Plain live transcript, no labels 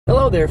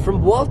Hello there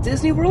from Walt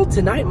Disney World.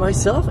 Tonight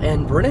myself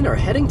and Brennan are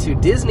heading to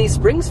Disney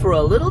Springs for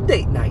a little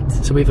date night.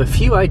 So we have a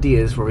few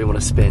ideas where we want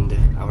to spend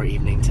our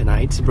evening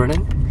tonight.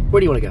 Brennan, where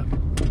do you want to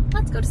go?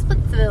 Let's go to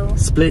Splitsville.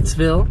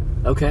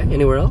 Splitsville? Okay,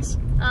 anywhere else?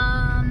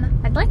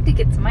 I'd like to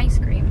get some ice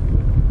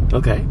cream.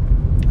 Okay.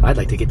 I'd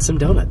like to get some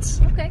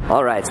donuts. Okay.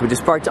 All right, so we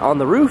just parked on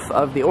the roof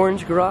of the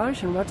Orange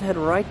Garage and we're about to head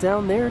right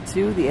down there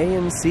to the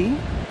AMC,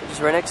 which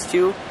is right next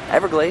to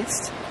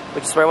Everglades,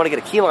 which is where I want to get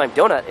a key lime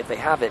donut if they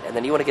have it, and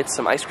then you want to get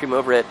some ice cream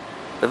over at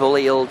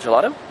Vivoli Il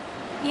Gelato?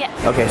 Yeah.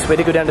 Okay, so we had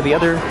to go down to the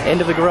other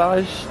end of the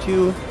garage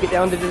to get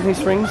down to Disney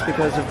Springs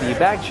because of the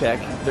bag check.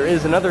 There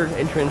is another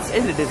entrance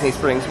into Disney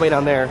Springs way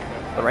down there,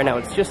 but right now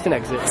it's just an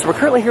exit. So we're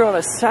currently here on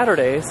a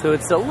Saturday, so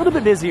it's a little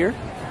bit busier,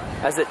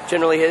 as it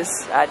generally is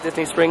at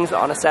Disney Springs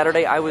on a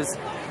Saturday. I was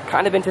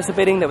kind of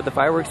anticipating that with the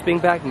fireworks being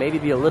back, maybe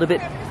be a little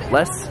bit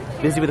less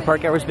busy with the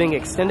park hours being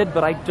extended,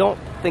 but I don't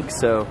think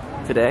so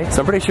today. So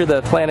I'm pretty sure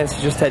the plan is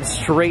to just head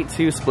straight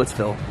to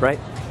Splitsville, right?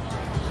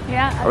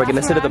 Yeah. Are we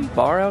gonna sit at the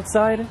bar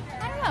outside?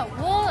 I don't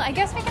know. Well, I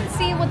guess we can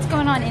see what's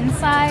going on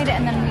inside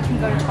and then we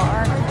can go to the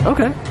bar.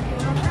 Okay.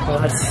 Well,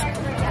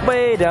 that's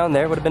way down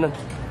there. Would have been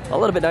a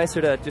little bit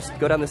nicer to just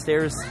go down the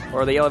stairs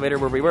or the elevator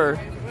where we were,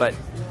 but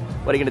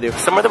what are you gonna do?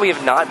 Somewhere that we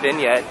have not been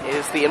yet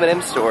is the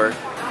M&M store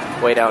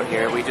way down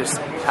here. We just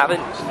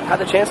haven't had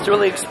the chance to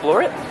really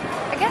explore it.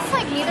 I guess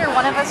like neither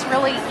one of us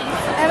really eats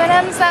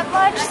M&Ms that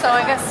much, so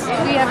I guess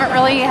we haven't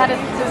really had a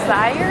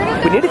desire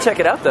to. We need to check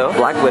it out though.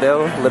 Black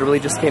Widow literally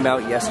just came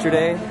out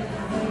yesterday.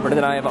 Brennan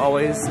and I have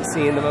always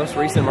seen the most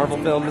recent Marvel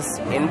films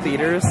in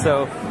theaters,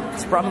 so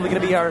it's probably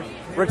gonna be our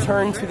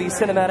return to the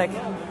cinematic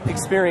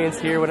experience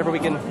here whenever we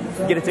can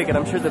get a ticket.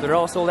 I'm sure that they're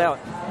all sold out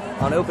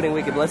on opening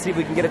weekend. Let's see if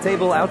we can get a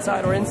table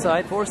outside or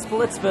inside for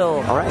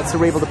Splitsville. All right, so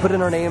we're able to put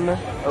in our name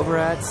over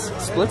at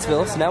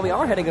Splitsville. So now we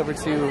are heading over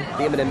to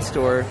the M&M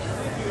store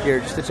here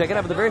just to check it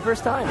out for the very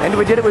first time. And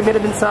we did it, we made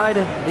it inside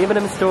the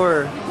M&M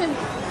store.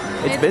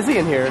 It's busy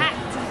in here.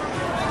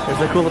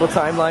 There's a cool little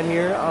timeline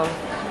here of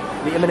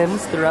the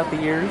M&Ms throughout the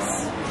years.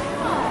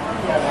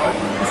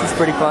 This is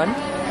pretty fun.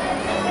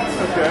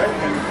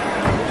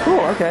 Okay. Cool,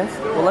 okay.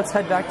 Well, let's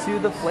head back to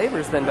the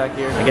flavors then back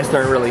here. I guess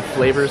there aren't really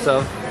flavors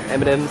of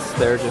M&Ms,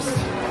 they're just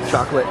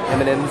chocolate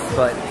M&Ms,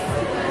 but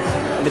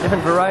in a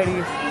different variety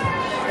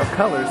of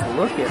colors.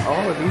 Look at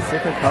all of these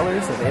different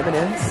colors of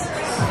M&Ms.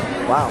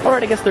 Wow.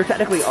 Alright, I guess there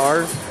technically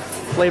are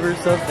flavors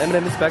of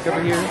M&Ms back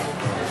over here.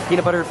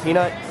 Peanut butter,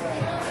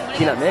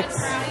 peanut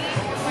mix,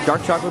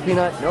 dark chocolate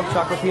peanut, milk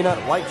chocolate peanut,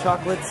 white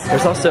chocolates.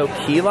 There's also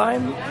key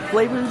lime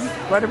flavored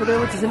right over there,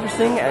 which is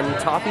interesting, and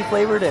toffee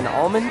flavored and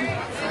almond.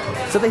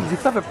 So they do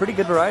have a pretty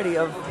good variety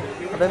of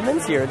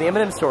M&Ms here, the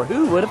M&M store.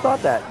 Who would have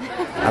thought that?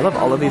 I love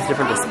all of these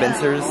different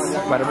dispensers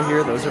right over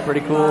here. Those are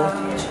pretty cool.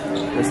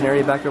 There's an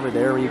area back over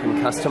there where you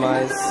can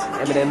customize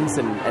M&Ms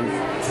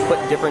and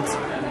put different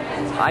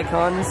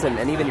icons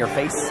and even your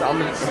face on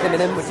the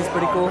M&M, which is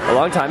pretty cool. A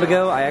long time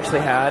ago, I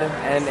actually had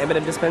an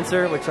M&M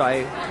dispenser, which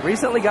I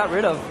recently got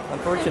rid of,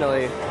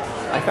 unfortunately.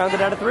 I found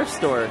it at a thrift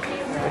store,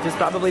 which is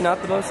probably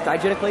not the most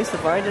hygienic place to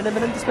find an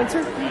M&M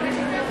dispenser,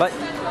 but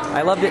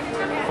I loved it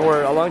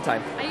for a long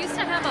time. I used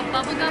to have a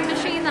bubblegum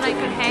machine that I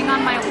could hang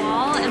on my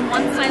wall, and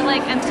once I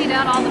like emptied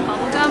out all the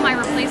bubblegum, I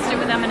replaced it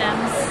with M&Ms.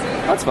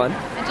 That's fun.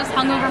 It just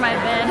hung over my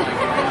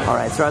bed. All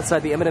right, so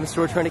outside the M&M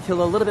store, trying to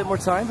kill a little bit more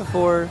time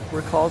before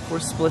we're called for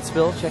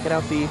Splitsville. Checking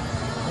out the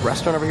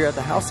restaurant over here at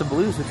the House of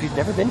Blues, which we've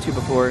never been to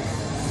before.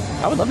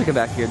 I would love to come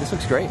back here. This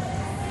looks great.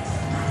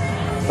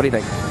 What do you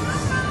think?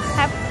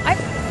 I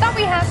thought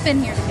we have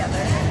been here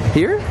together.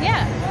 Here?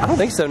 Yeah. I don't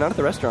think so, not at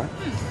the restaurant.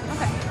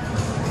 Okay.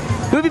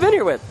 Who have you been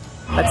here with?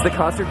 That's the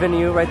concert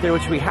venue right there,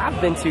 which we have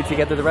been to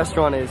together. The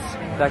restaurant is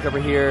back over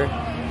here.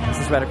 This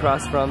is right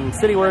across from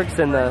CityWorks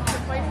and the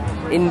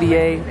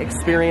NBA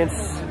experience.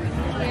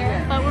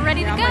 But we're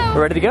ready to go.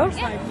 We're ready to go?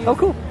 Yeah. Oh,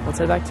 cool. Let's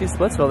head back to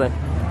Splitsville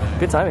then.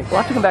 Good timing. We'll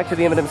have to come back to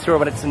the M&M store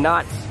when it's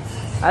not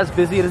as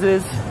busy as it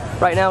is.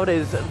 Right now it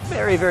is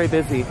very, very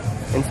busy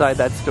inside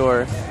that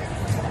store.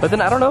 But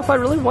then I don't know if I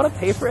really want to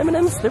pay for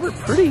M&Ms. They were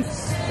pretty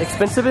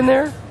expensive in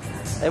there.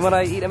 And when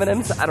I eat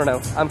M&Ms, I don't know.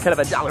 I'm kind of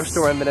a dollar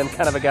store M&M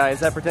kind of a guy. Is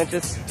that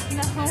pretentious?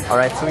 No. All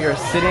right, so we are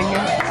sitting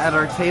at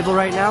our table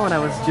right now, and I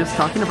was just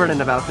talking to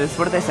Brennan about this.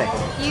 What did they say?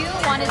 You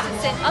wanted to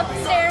sit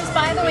upstairs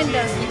by the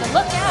window so you could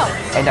look out.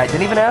 And I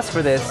didn't even ask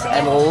for this.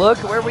 And look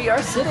where we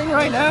are sitting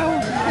right now.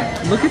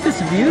 Look at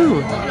this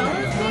view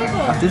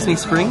of Disney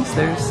Springs.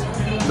 There's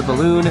the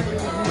balloon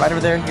right over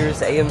there.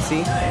 Here's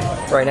AMC.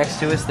 Right next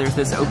to us, there's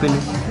this open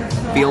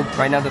field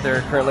right now that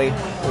they're currently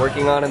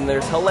working on, and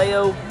there's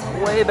Haleo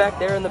way back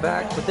there in the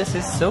back, but this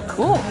is so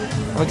cool.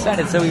 I'm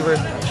excited. So we were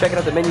checking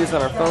out the menus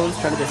on our phones,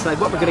 trying to decide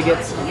what we're gonna get.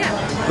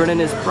 Yeah.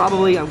 Brennan is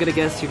probably, I'm gonna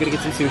guess, you're gonna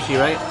get some sushi,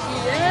 right?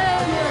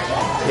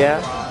 Yeah.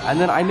 Yeah? And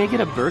then I may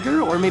get a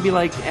burger or maybe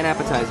like an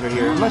appetizer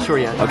here. I'm not sure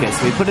yet. Okay,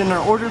 so we put in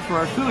our order for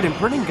our food and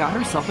Brennan got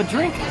herself a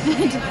drink.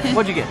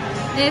 What'd you get?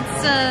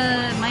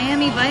 It's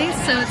Miami Vice,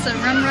 so it's a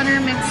rum runner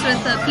mixed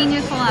with a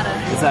pina colada.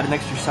 Is that an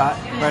extra shot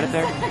right up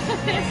there?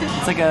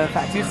 It's like a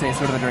Fat Tuesday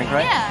sort of a drink,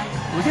 right?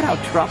 Yeah. Look at how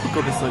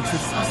tropical this looks.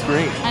 This is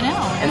great. I know.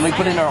 And we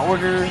put in our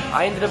order.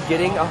 I ended up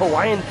getting a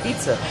Hawaiian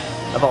pizza,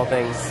 of all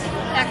things.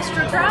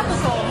 Extra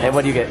tropical. And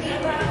what do you get?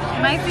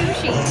 My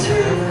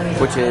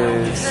sushi. Which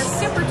is?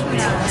 The super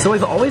tuna. So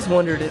I've always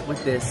wondered it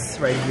with this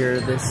right here,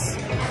 this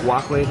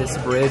walkway, this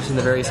bridge, and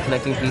the various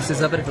connecting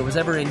pieces of it, if it was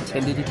ever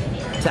intended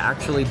to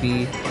actually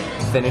be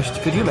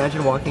finished. Could you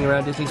imagine walking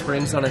around Disney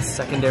Springs on a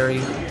secondary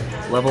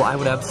level? I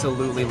would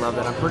absolutely love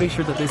that. I'm pretty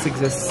sure that this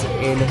exists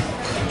in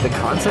the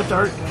concept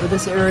art for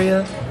this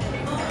area.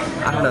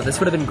 I don't know, this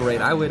would have been great.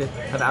 I would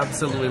have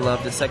absolutely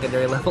loved a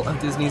secondary level of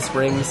Disney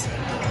Springs.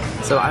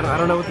 So I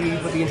don't know what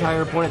the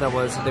entire point of that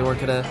was. They weren't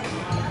gonna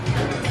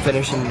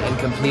finish and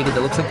complete it.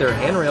 It looks like there are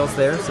handrails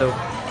there, so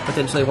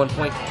potentially at one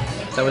point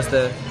that was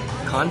the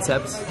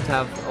concept, to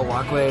have a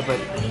walkway, but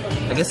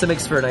I guess it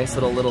makes for a nice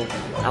little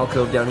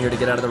alcove down here to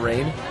get out of the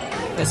rain,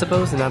 I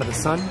suppose, and out of the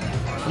sun.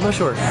 I'm not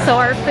sure.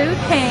 So our food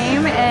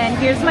came, and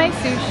here's my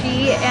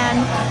sushi, and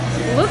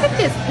look at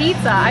this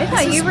pizza. I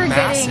thought you were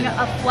getting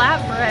a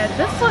flatbread.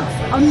 This looks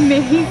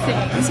amazing.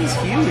 This is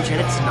huge,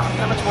 and it's not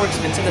that much more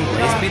expensive than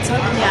Blaze Pizza.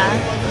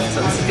 Yeah. So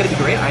this is gonna be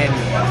great. I am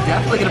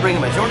definitely gonna bring a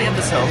majority of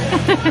this home.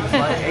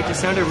 But it just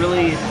sounded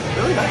really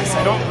nice.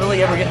 I don't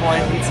really ever get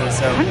Hawaiian pizza,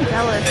 so I'm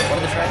jealous. I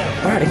wanted to try it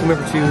out. Alright, I come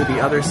over to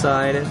the other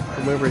side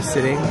from where we're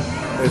sitting.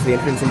 There's the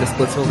entrance into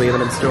Splitsville. The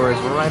M&M store is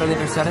right on the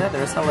other side of that.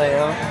 There's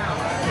Haleo.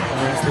 And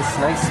there's this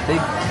nice big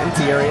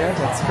empty area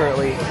that's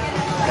currently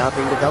not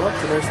being developed.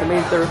 And there's the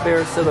main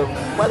thoroughfare. So the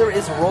weather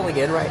is rolling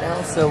in right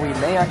now, so we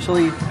may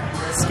actually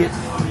skip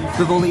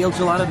Vivoli Il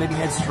Gelato, maybe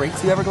head straight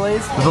to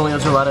Everglades. Vivoli Il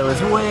Gelato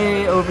is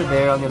way over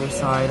there on the other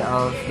side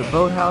of the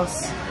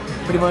boathouse,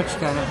 pretty much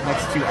kind of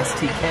next to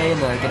STK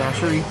and the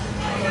Ganachery.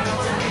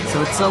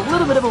 So it's a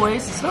little bit of a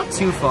ways. It's not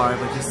too far,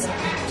 but just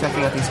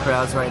checking out these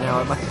crowds right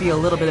now, it might be a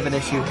little bit of an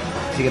issue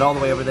to get all the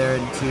way over there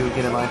and to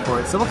get in line for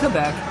it. So we'll come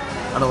back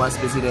on a less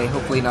busy day,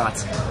 hopefully not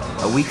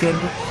a weekend.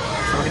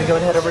 So we're gonna go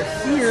and head over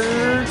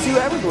here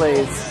to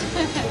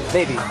Everglades.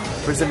 Maybe,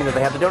 presuming that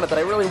they have the donut that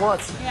I really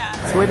want. Yeah.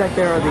 So way back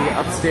there are the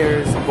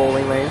upstairs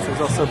bowling lanes. There's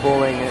also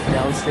bowling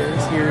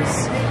downstairs.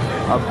 Here's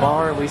a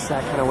bar. We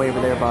sat kind of way over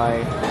there by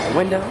the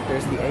window.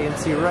 There's the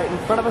AMC right in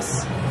front of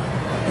us.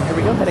 Here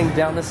we go, heading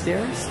down the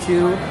stairs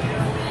to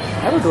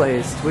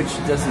Everglades, which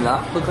does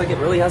not look like it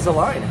really has a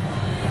line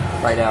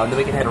right now. And then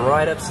we can head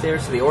right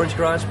upstairs to the Orange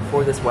Garage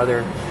before this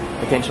weather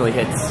potentially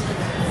hits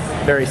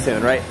very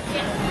soon, right?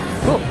 Yeah.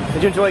 Cool.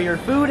 Did you enjoy your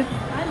food?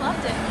 I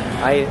loved it.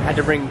 I had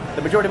to bring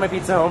the majority of my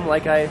pizza home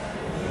like I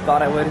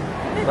thought I would,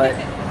 but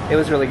it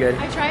was really good.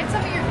 I tried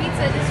some of your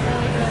pizza. It is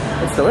really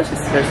good. It's delicious.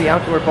 There's the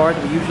outdoor bar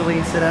that we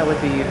usually sit at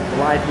with the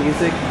live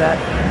music that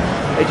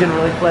they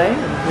generally play.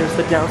 And there's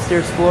the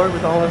downstairs floor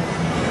with all of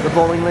the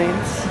bowling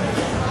lanes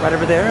right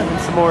over there, and then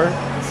some more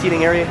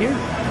seating area here.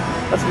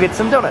 Let's go get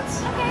some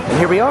donuts. And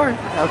here we are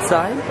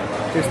outside.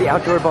 There's the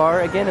outdoor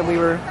bar again, and we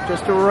were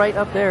just right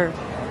up there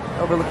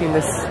overlooking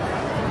this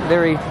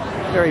very,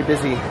 very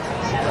busy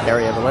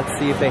area. But let's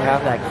see if they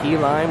have that key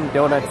lime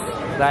donuts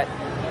that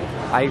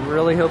I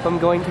really hope I'm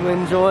going to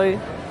enjoy.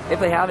 If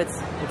they have, it's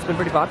been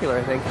pretty popular,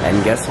 I think.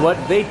 And guess what?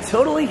 They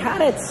totally had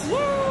it!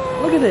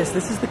 Yay! Look at this.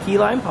 This is the key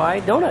lime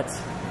pie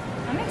donuts.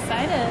 I'm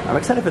excited. I'm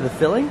excited for the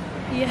filling.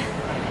 Yeah.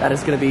 That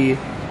is going to be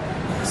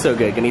so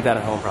good. Gonna eat that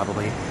at home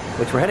probably,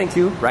 which we're heading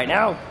to right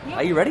now. Yeah.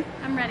 Are you ready?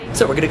 I'm ready.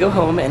 So we're gonna go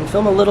home and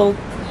film a little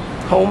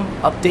home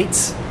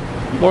updates,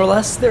 more or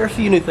less. There are a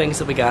few new things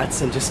that we got,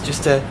 and just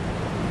to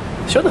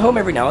show the home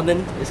every now and then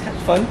is kind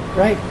of fun,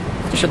 right?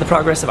 To show the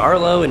progress of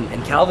Arlo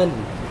and Calvin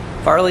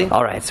and Farley.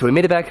 All right, so we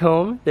made it back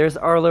home. There's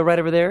Arlo right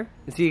over there.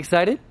 Is he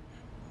excited?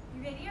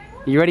 You ready,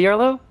 Arlo? You ready,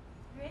 Arlo?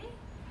 You ready?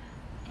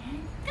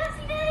 And go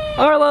see Daddy!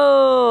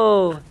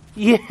 Arlo!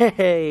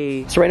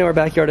 Yay! So right now our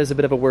backyard is a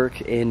bit of a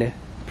work in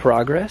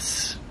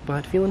progress,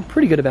 but feeling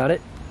pretty good about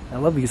it. I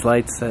love these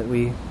lights that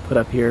we put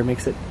up here. It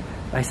makes it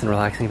nice and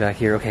relaxing back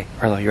here. Okay,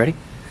 Arlo, you ready?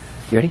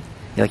 You ready?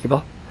 You like your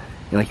ball?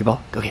 You like your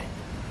ball? Go get it.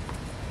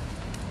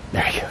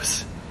 There he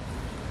goes.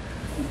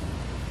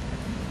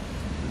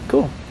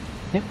 Cool.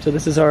 Yep, so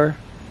this is our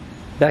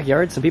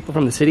backyard. Some people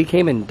from the city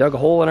came and dug a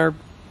hole in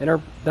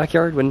our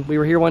backyard when we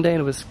were here one day, and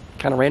it was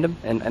kind of random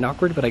and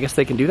awkward, but I guess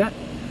they can do that.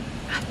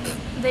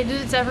 They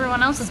did it to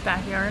everyone else's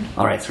backyard.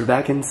 All right, so we're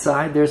back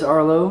inside. There's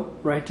Arlo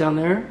right down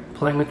there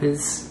playing with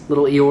his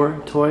little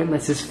Eeyore toy.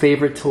 That's his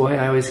favorite toy.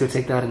 I always go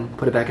take that and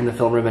put it back in the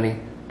film room, and he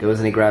goes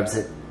and he grabs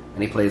it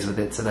and he plays with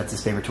it. So that's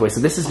his favorite toy.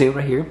 So this is new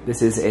right here.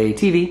 This is a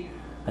TV,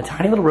 a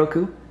tiny little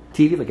Roku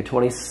TV, like a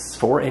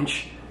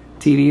 24-inch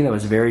TV that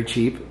was very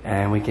cheap,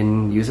 and we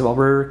can use it while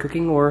we're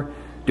cooking or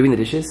doing the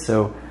dishes.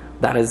 So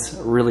that is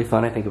really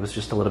fun. I think it was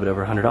just a little bit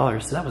over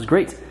 $100, so that was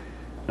great.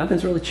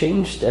 Nothing's really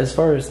changed as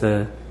far as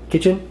the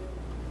kitchen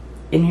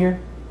in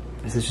here.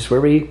 This is just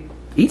where we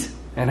eat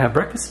and have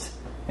breakfast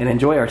and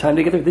enjoy our time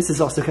together. This is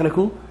also kind of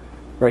cool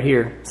right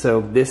here. So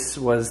this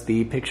was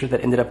the picture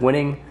that ended up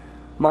winning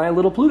my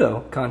little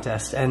Pluto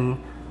contest, and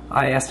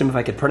I asked him if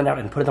I could print it out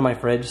and put it on my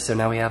fridge. So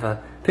now we have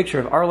a picture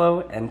of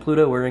Arlo and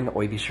Pluto wearing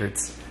oyby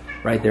shirts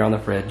right there on the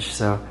fridge.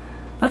 So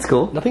That's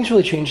cool. Nothing's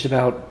really changed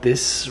about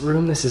this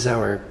room. This is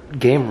our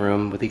game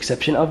room with the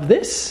exception of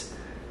this.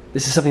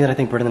 This is something that I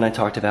think Brennan and I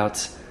talked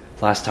about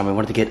last time. We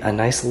wanted to get a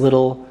nice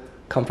little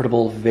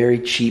comfortable, very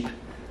cheap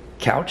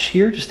couch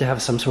here just to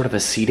have some sort of a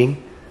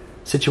seating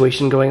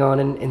situation going on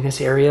in this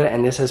area,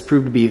 and this has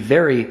proved to be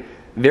very,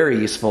 very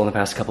useful in the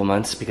past couple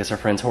months because our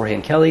friends Jorge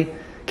and Kelly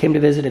came to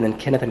visit, and then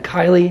Kenneth and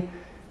Kylie,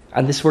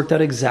 and this worked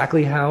out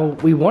exactly how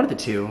we wanted it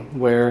to,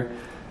 where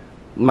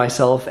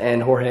myself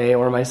and Jorge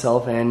or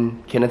myself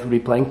and Kenneth would be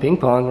playing ping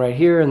pong right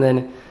here, and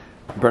then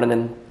Brennan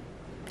and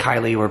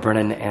Kylie or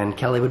Brennan and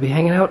Kelly would be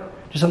hanging out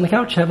just on the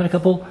couch having a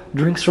couple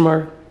drinks from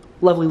our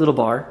lovely little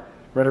bar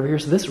right over here.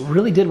 So this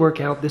really did work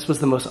out. This was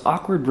the most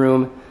awkward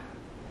room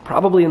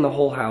probably in the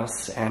whole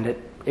house, and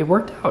it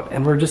worked out,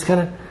 and we're just kind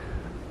of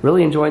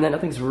really enjoying that.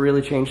 Nothing's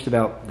really changed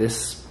about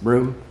this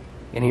room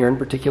in here in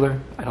particular.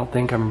 I don't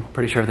think. I'm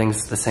pretty sure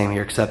everything's the same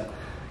here, except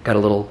got a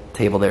little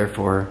table there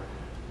for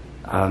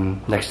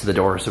next to the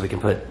door so we can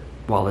put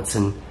wallets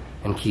and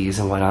keys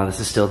and whatnot.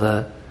 This is still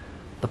the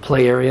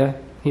play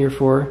area here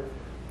for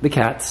the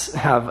cats.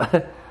 Have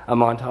a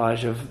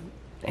montage of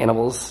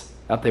animals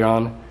up there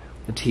on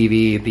the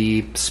TV.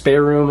 The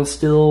spare room is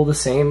still the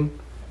same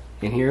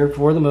in here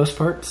for the most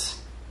part.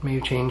 May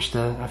have changed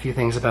a few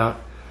things about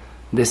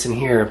this in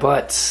here,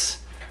 but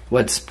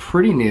what's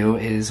pretty new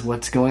is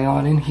what's going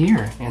on in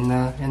here in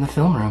the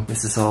film room.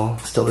 This is all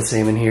still the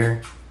same in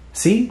here.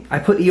 See, I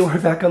put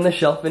Eeyore back on the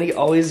shelf and he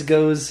always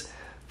goes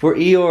for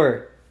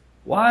Eeyore.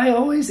 Why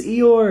always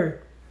Eeyore?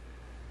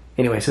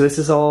 Anyway, so this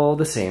is all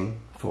the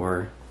same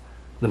for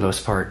the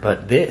most part,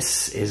 but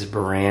this is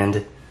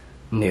brand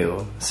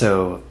new.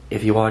 So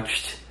if you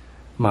watched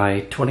my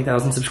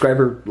 20,000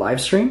 subscriber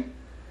live stream,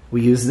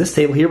 we used this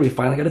table here. We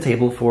finally got a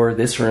table for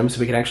this room so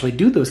we can actually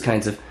do those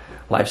kinds of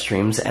live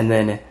streams. And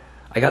then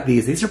I got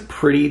these. These are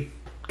pretty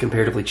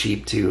comparatively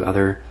cheap to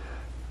other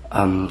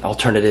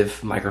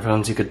alternative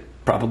microphones you could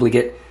probably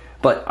get,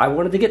 but I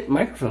wanted to get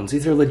microphones.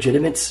 These are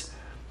legitimate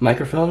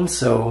microphones,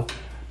 so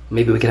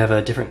maybe we could have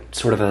a different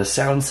sort of a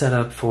sound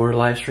setup for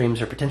live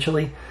streams, or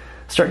potentially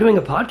start doing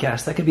a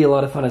podcast. That could be a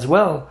lot of fun as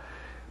well.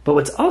 But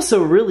what's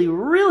also really,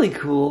 really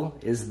cool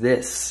is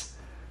this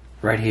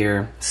right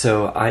here.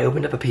 So I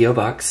opened up a P.O.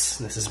 box.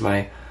 This is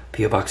my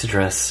P.O. box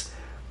address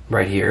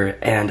right here,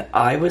 and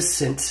I was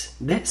sent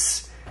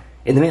this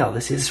in the mail.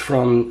 This is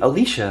from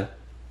Alicia,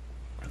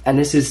 and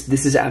this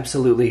is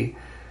absolutely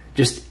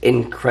just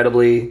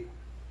incredibly,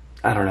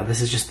 I don't know, this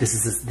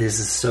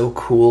is so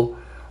cool,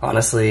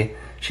 honestly.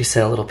 She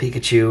sent a little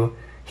Pikachu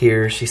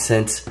here. She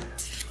sent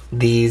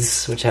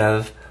these, which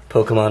have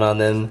Pokemon on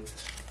them.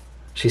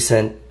 She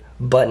sent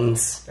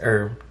buttons,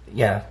 or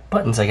yeah,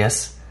 buttons, I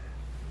guess.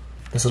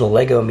 This little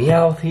Lego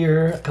Meowth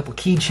here, a couple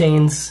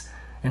keychains,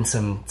 and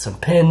some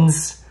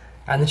pins.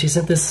 And then she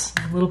sent this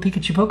little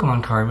Pikachu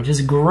Pokemon card, which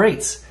is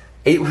great.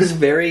 It was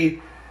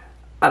very,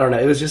 I don't know,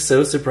 it was just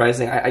so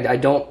surprising. I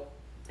don't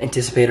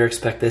anticipate or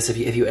expect this.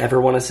 If you ever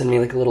want to send me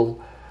like a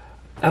little,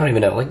 I don't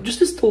even know, like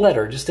just a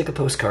letter, just like a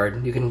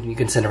postcard, you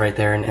can send it right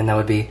there, and that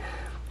would be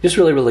just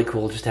really, really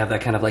cool, just to have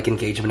that kind of like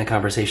engagement and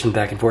conversation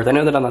back and forth. I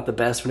know that I'm not the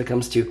best when it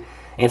comes to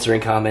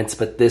answering comments,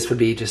 but this would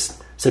be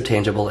just so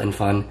tangible and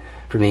fun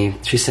for me.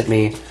 She sent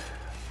me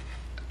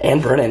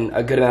and Brennan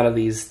a good amount of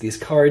these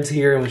cards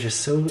here. It was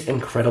just so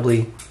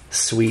incredibly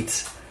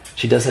sweet.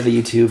 She does have a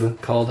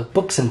YouTube called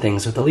Books and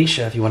Things with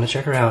Alicia if you want to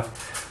check her out.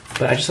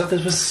 But I just thought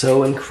this was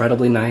so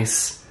incredibly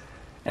nice.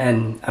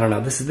 And I don't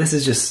know, this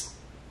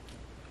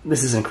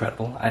is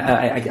incredible.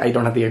 I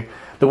don't have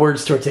the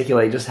words to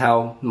articulate just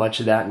how much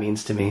that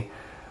means to me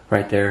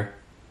right there.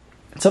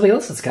 Something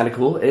else that's kind of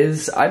cool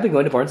is I've been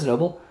going to Barnes &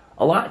 Noble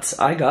a lot.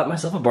 I got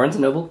myself a Barnes &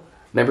 Noble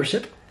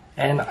membership,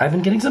 and I've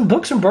been getting some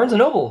books from Barnes &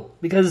 Noble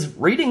because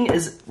reading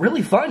is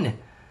really fun.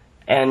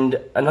 And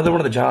another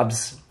one of the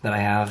jobs that I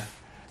have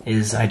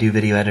is I do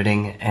video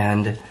editing,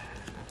 and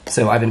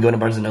so I've been going to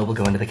Barnes & Noble,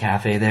 going to the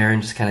cafe there,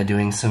 and just kind of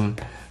doing some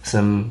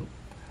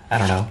I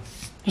don't know,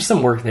 just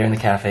some work there in the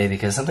cafe,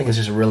 because something is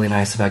just really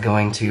nice about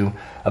going to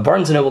a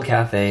Barnes & Noble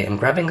cafe and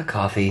grabbing a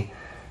coffee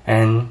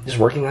and just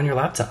working on your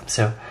laptop.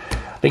 So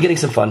I've been getting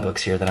some fun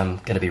books here that I'm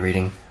going to be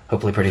reading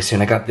hopefully pretty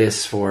soon. I got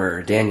this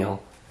for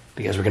Daniel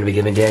because we're going to be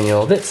giving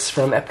Daniel this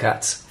from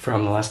Epcot's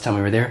from the last time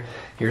we were there.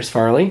 Here's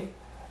Farley.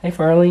 Hey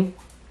Farley,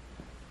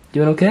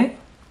 doing okay?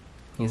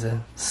 He's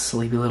a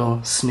sleepy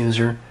little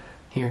snoozer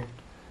here.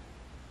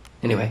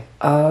 Anyway,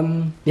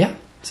 yeah.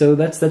 So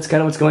that's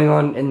kind of what's going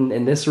on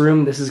in this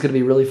room. This is going to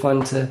be really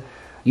fun to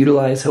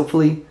utilize,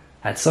 hopefully,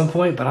 at some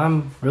point, but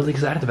I'm really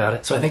excited about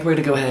it. So I think we're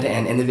going to go ahead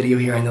and end the video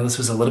here. I know this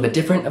was a little bit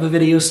different of a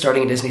video,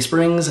 starting in Disney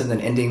Springs and then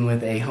ending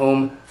with a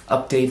home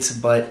update,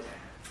 but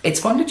it's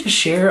fun to just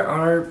share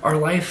our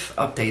life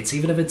updates,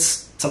 even if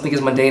it's something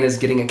as mundane as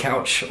getting a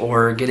couch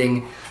or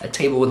getting a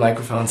table with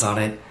microphones on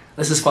it.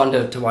 This is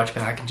fun to watch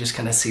back and just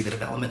kind of see the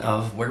development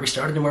of where we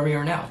started and where we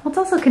are now. Well, it's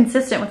also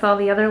consistent with all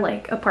the other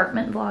like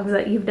apartment vlogs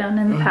that you've done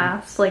in the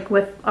past, like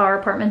with our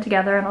apartment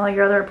together and all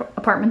your other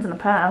apartments in the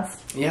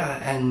past. Yeah,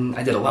 and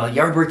I did a lot of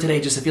yard work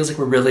today. Just it feels like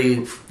we're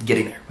really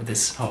getting there with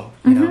this home.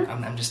 You know,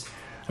 I'm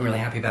I'm really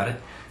happy about it.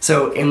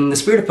 So in the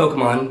spirit of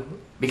Pokemon,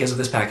 because of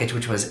this package,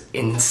 which was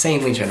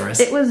insanely generous.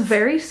 It was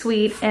very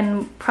sweet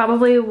and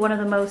probably one of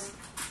the most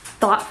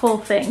thoughtful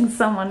things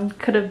someone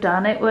could have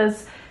done. It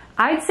was,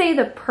 I'd say,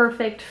 the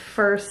perfect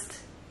first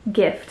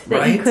gift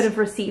that you could have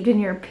received in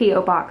your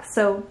P.O. box.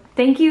 So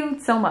thank you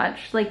so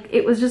much. Like,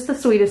 it was just the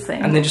sweetest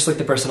thing. And then just like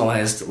the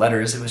personalized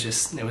letters, it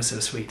was so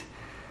sweet.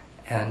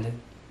 And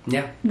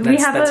yeah,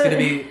 that's gonna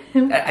be,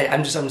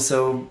 I'm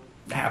so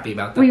happy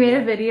about that. We made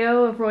a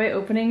video of Roy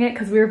opening it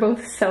because we were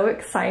both so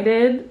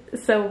excited.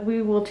 So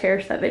we will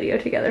cherish that video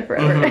together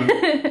forever.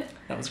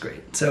 That was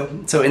great. So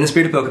in the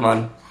spirit of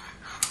Pokemon,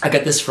 I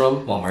got this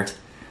from Walmart.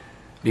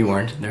 Be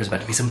warned, there's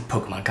about to be some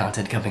Pokemon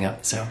content coming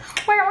up, so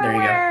there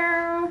you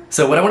go.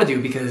 So what I want to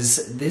do,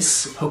 because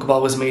this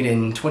Pokeball was made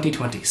in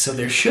 2020, so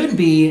there should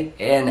be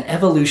an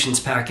Evolutions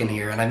pack in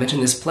here, and I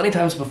mentioned this plenty of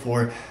times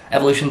before.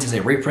 Evolutions is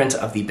a reprint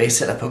of the base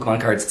set of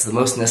Pokemon cards. It's the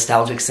most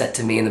nostalgic set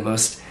to me and the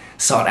most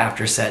sought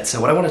after set. So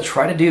what I want to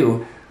try to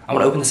do, I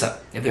want to open this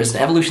up. If there's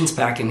an Evolutions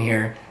pack in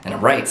here, and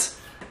I'm right,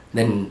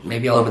 then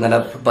maybe I'll open that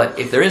up. But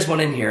if there is one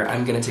in here,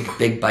 I'm going to take a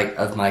big bite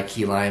of my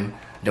key lime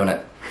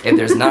donut. If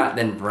there's not,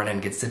 then Brennan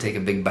gets to take a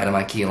big bite of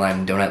my key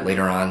lime donut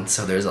later on,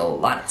 so there's a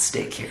lot at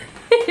stake here.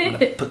 I'm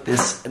gonna put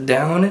this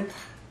down.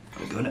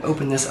 I'm going to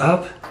open this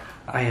up.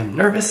 I am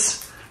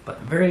nervous,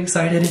 but very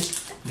excited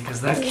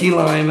because that key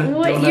lime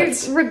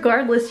donut.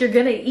 Regardless, you're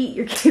gonna eat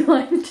your key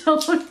lime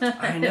donut.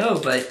 I know,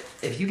 but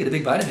if you get a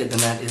big bite of it, then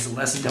that is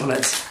less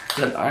donuts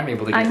that I'm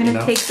able to get. I'm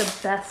gonna take the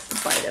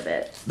best bite of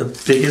it. The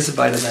biggest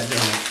bite of that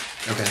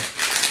donut. Okay.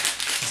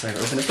 So I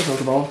open up the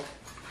Pokeball.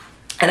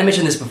 And I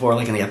mentioned this before,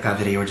 like in the Epcot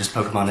video, or just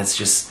Pokemon,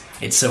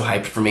 it's so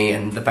hyped for me,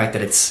 and the fact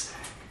that it's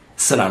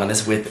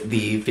synonymous with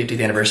the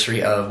 50th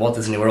anniversary of Walt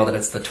Disney World, and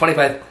it's the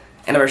 25th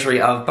anniversary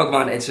of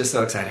Pokemon, it's just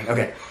so exciting.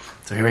 Okay,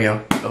 so here we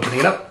go, opening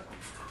it up.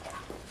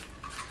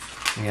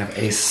 We have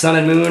a Sun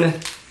and Moon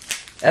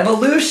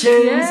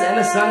Evolutions and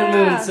a Sun and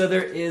Moon, so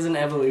there is an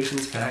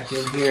Evolutions pack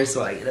in here,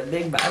 so I get a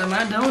big bite of my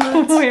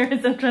donut. Where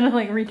is it? I'm trying to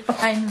like reach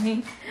behind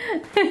me.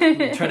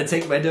 Trying to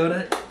take my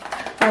donut?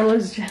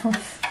 Arlo's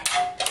jealous.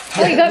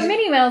 Oh, you got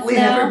Minnie Mouse now. Leave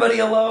everybody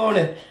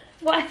alone.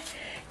 What?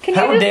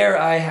 How dare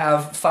I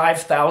have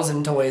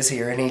 5,000 toys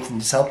here and he can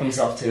just help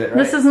himself to it, right?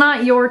 This is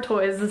not your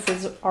toys, this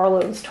is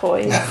Arlo's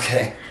toys.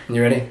 Okay,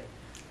 you ready?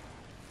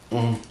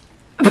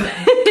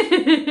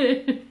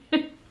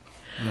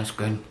 That's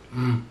good.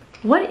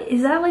 What,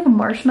 is that like a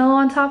marshmallow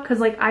on top? Because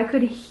like I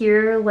could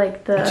hear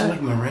like the... It's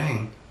like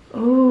meringue.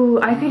 Ooh,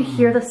 I could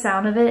hear the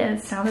sound of it and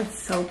it sounded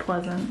so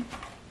pleasant.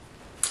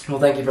 Well,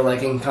 thank you for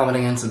liking,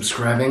 commenting, and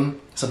subscribing.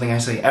 Something I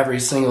say every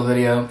single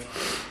video.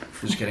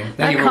 Just kidding.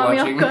 Thank you for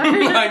watching.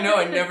 I know,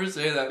 I never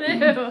say that.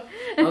 Ew.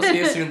 I'll see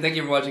you soon. Thank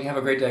you for watching. Have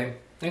a great day.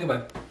 And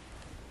goodbye.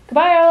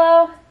 Goodbye,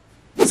 Arlo.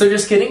 So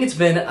just kidding. It's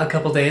been a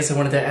couple days. I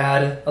wanted to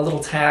add a little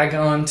tag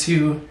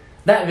onto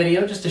that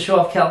video just to show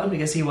off Calvin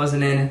because he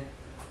wasn't in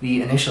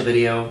the initial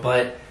video.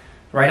 But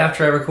right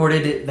after I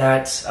recorded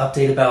that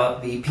update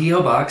about the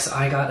P.O. box,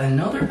 I got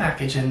another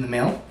package in the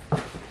mail.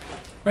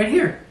 Right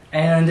here.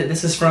 And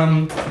this is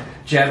from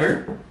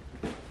Jabber,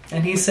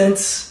 and he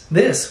sent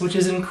this, which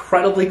is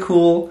incredibly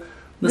cool.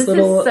 This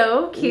little is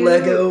so cute.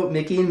 Lego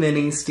Mickey and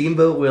Minnie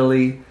Steamboat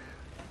Willie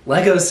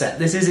Lego set.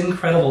 This is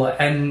incredible,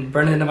 and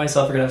Brennan and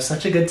myself are gonna have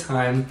such a good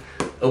time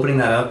opening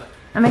that up.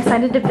 I'm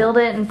excited to build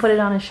it and put it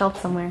on a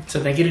shelf somewhere. So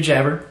thank you to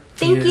Jabber.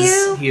 Thank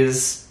you. He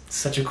is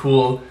such a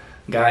cool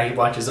guy. He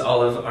watches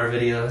all of our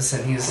videos,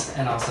 and he's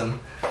an awesome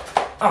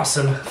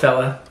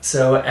fella.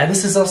 So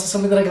this is also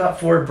something that I got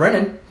for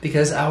Brennan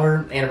because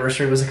our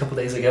anniversary was a couple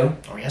days ago,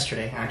 or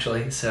yesterday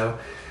actually. So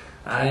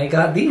I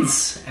got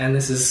these, and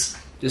this is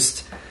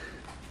just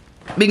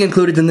being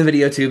included in the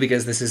video too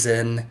because this is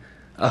in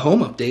a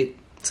home update.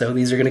 So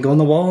these are gonna go on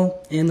the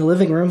wall in the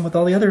living room with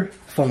all the other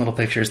fun little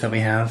pictures that we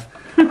have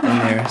in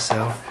there.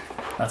 So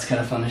that's kind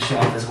of fun to show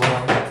off as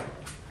well.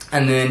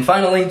 And then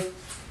finally,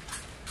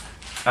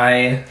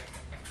 I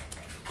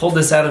pulled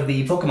this out of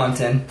the Pokemon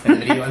tin in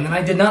the video, and then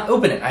I did not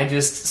open it. I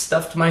just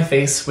stuffed my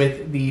face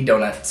with the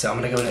donut. So I'm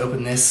gonna go and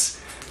open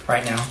this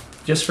right now,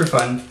 just for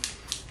fun.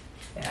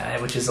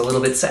 Which is a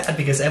little bit sad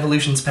because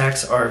Evolutions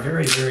packs are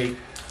very, very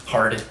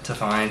hard to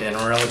find and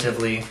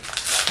relatively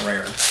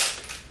rare.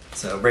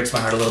 So it breaks my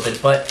heart a little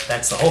bit, but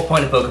that's the whole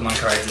point of Pokemon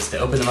cards, is to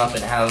open them up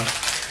and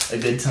have a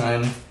good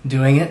time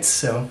doing it.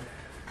 So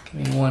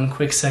give me one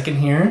quick second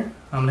here.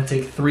 I'm gonna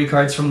take 3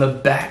 cards from the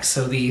back,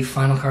 so the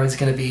final card is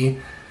gonna be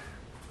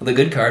the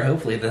good card,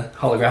 hopefully the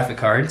holographic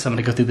card. So I'm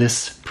gonna go through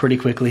this pretty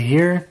quickly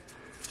here.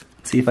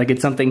 See if I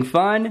get something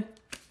fun.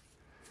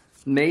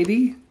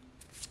 Maybe.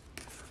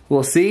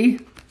 We'll see.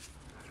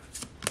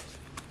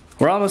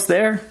 We're almost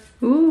there.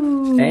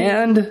 Ooh.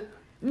 And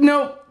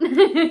nope.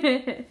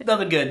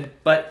 Nothing good,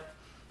 but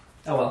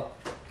oh well.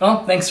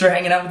 Well, thanks for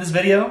hanging out with this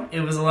video. It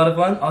was a lot of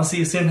fun. I'll see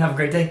you soon. Have a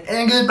great day.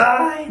 And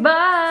goodbye.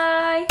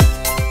 Bye.